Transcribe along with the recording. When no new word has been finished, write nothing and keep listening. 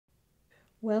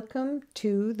Welcome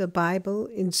to the Bible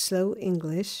in Slow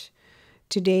English.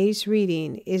 Today's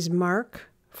reading is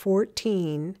Mark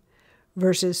 14,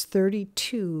 verses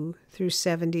 32 through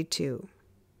 72.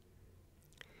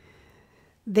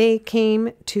 They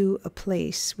came to a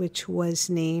place which was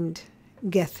named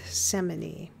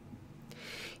Gethsemane.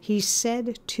 He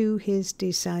said to his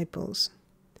disciples,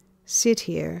 "Sit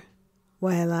here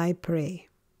while I pray."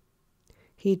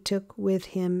 He took with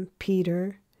him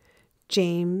Peter,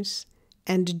 James,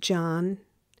 and John,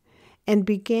 and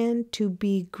began to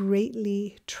be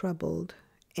greatly troubled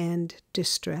and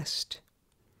distressed.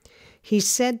 He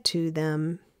said to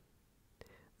them,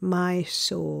 "My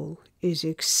soul is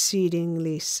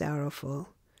exceedingly sorrowful,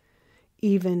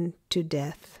 even to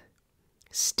death.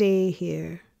 Stay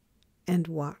here and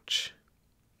watch."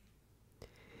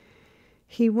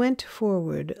 He went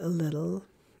forward a little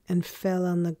and fell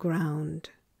on the ground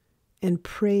and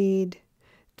prayed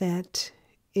that,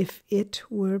 if it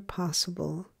were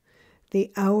possible,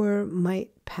 the hour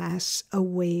might pass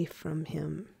away from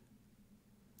him.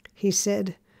 He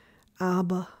said,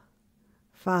 "Abba,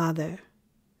 Father,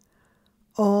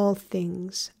 all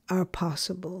things are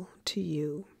possible to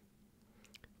you.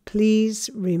 Please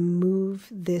remove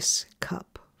this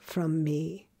cup from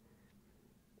me.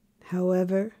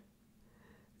 However,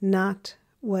 not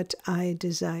what I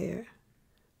desire,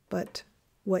 but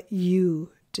what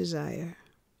you desire."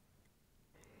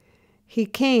 He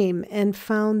came and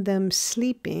found them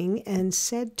sleeping and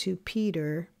said to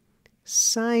Peter,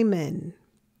 "Simon,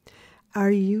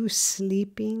 are you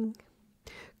sleeping?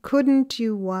 Couldn't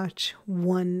you watch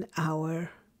 1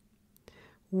 hour?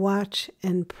 Watch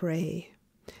and pray,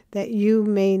 that you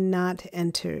may not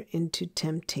enter into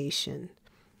temptation.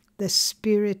 The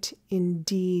spirit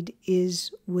indeed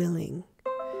is willing,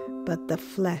 but the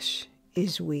flesh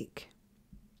is weak."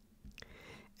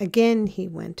 Again he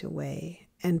went away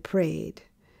and prayed,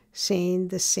 saying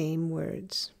the same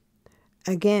words.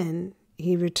 Again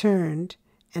he returned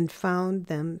and found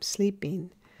them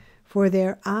sleeping, for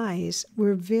their eyes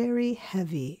were very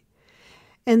heavy,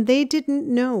 and they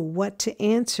didn't know what to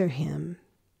answer him.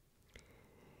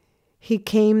 He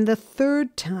came the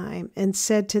third time and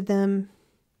said to them,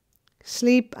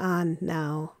 "Sleep on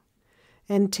now,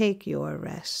 and take your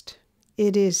rest.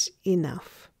 It is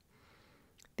enough.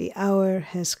 The hour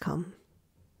has come.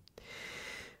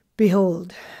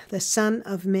 Behold, the Son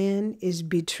of Man is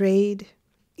betrayed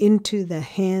into the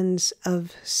hands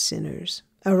of sinners.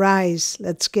 Arise,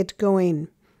 let's get going.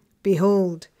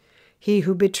 Behold, he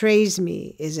who betrays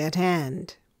me is at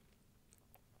hand."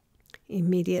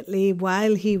 Immediately,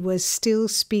 while he was still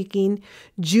speaking,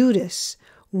 Judas,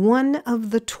 one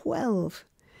of the 12,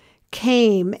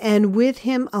 came, and with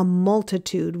him a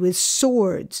multitude with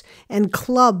swords and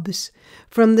clubs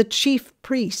from the chief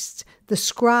priests, the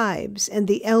scribes, and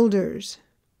the elders.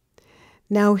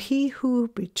 Now he who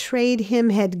betrayed him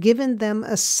had given them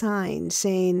a sign,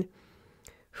 saying,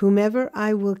 "Whomever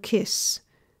I will kiss,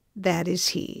 that is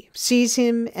he. Seize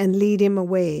him and lead him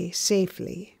away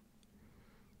safely."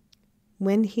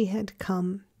 When he had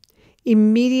come,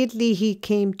 immediately he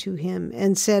came to him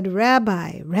and said,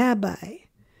 "Rabbi, Rabbi,"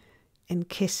 and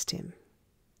kissed him.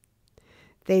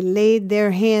 They laid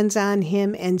their hands on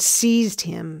him and seized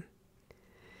him.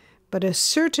 But a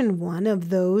certain one of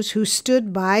those who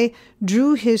stood by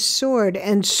drew his sword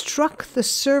and struck the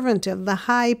servant of the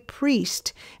high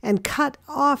priest and cut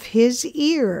off his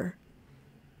ear.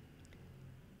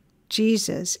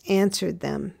 Jesus answered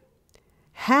them,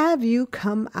 "Have you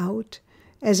come out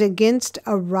as against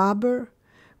a robber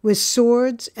with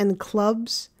swords and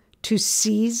clubs to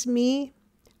seize me?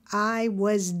 I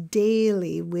was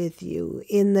daily with you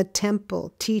in the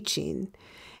temple teaching,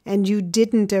 and you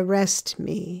didn't arrest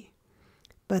me.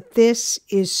 But this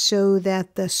is so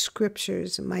that the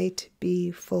scriptures might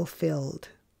be fulfilled."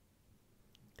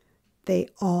 They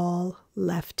all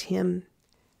left him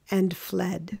and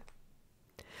fled.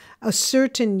 A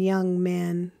certain young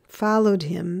man followed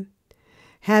him,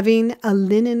 having a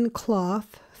linen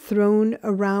cloth thrown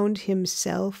around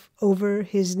himself over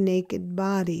his naked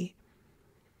body.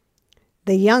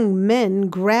 The young men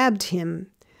grabbed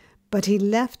him, but he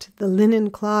left the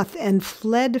linen cloth and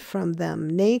fled from them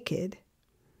naked.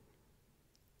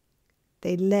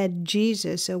 They led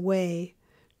Jesus away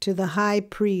to the high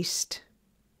priest.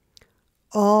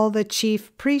 All the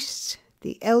chief priests,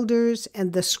 the elders,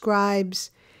 and the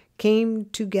scribes came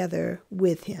together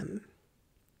with him.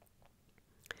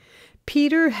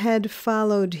 Peter had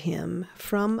followed him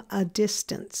from a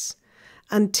distance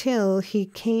until he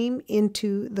came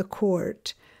into the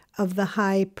court of the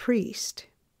high priest.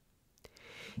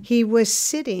 He was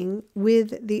sitting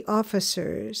with the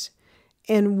officers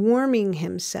and warming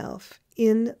himself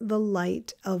in the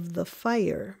light of the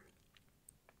fire.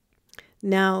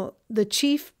 Now the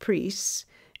chief priests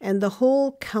and the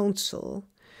whole council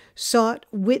sought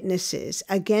witnesses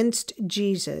against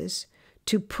Jesus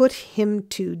to put him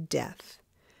to death,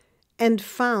 and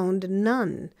found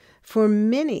none, for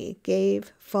many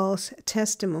gave false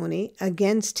testimony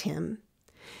against him,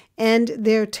 and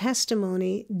their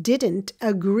testimony didn't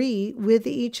agree with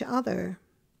each other.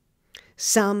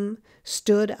 Some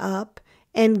stood up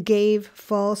and gave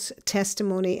false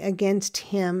testimony against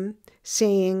him,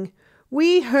 saying,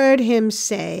 "We heard him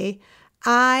say,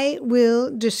 'I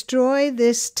will destroy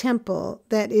this temple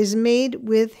that is made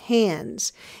with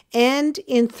hands, and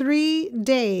in 3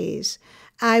 days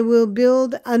I will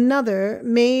build another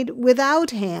made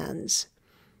without hands.'"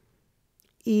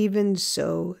 Even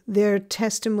so, their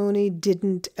testimony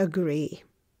didn't agree.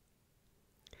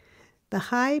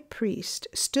 The high priest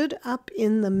stood up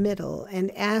in the middle and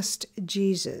asked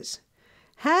Jesus,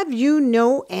 "Have you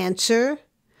no answer?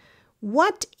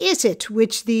 What is it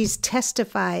which these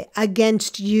testify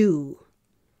against you?"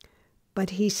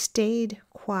 But he stayed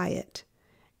quiet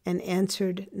and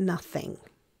answered nothing.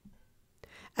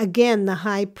 Again the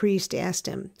high priest asked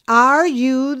him, "Are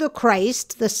you the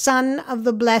Christ, the Son of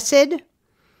the Blessed?"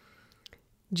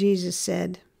 Jesus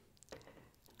said,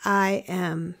 "I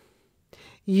am.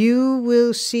 You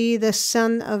will see the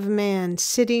Son of Man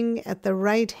sitting at the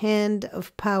right hand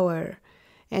of power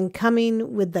and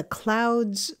coming with the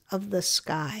clouds of the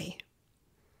sky."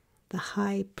 The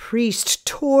high priest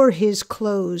tore his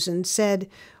clothes and said,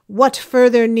 "What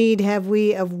further need have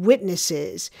we of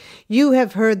witnesses? You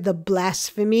have heard the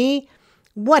blasphemy.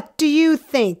 What do you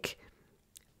think?"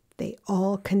 They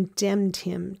all condemned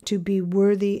him to be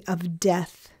worthy of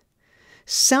death.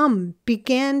 Some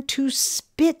began to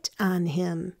spit on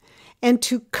him and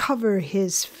to cover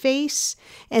his face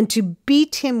and to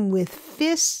beat him with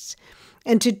fists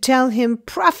and to tell him,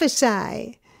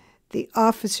 "Prophesy." The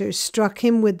officers struck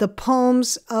him with the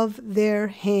palms of their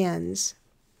hands.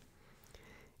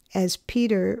 As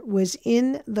Peter was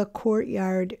in the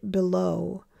courtyard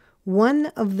below, one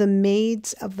of the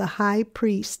maids of the high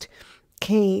priest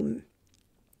came,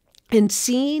 and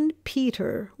seeing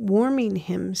Peter warming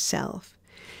himself,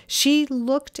 she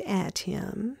looked at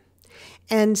him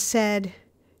and said,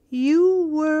 "You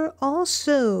were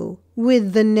also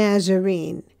with the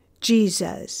Nazarene,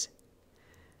 Jesus."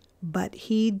 But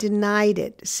he denied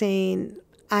it, saying,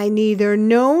 "I neither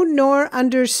know nor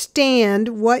understand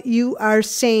what you are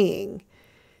saying."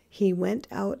 He went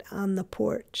out on the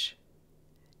porch,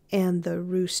 and the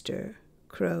rooster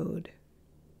crowed.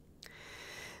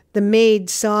 The maid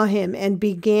saw him and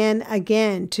began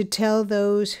again to tell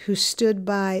those who stood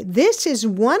by, "This is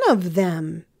one of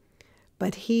them."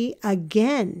 But he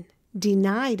again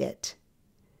denied it.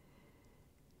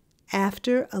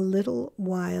 After a little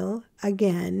while,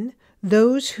 again,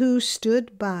 those who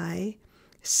stood by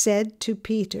said to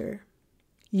Peter,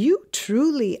 "You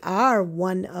truly are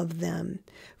one of them,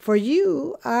 for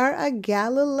you are a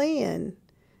Galilean,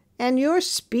 and your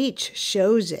speech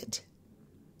shows it."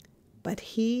 But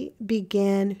he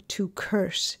began to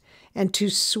curse and to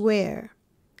swear,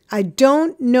 "I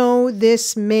don't know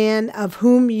this man of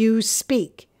whom you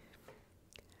speak."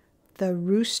 The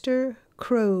rooster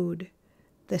crowed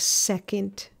the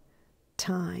second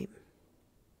time.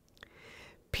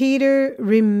 Peter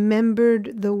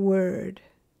remembered the word,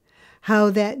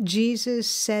 how that Jesus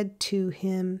said to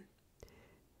him,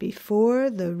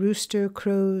 "Before the rooster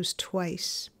crows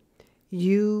twice,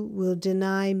 you will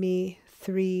deny me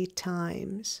 3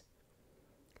 times.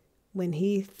 When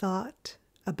he thought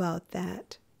about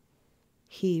that,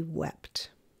 he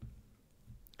wept.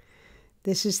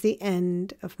 This is the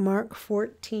end of Mark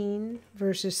 14,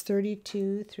 verses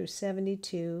 32 through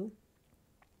 72.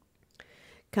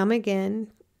 Come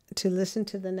again to listen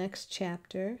to the next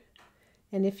chapter.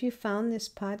 And if you found this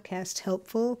podcast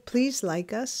helpful, please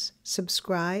like us,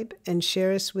 subscribe, and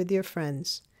share us with your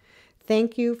friends.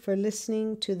 Thank you for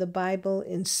listening to the Bible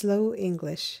in Slow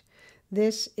English.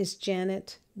 This is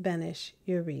Janet Benish,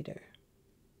 your reader.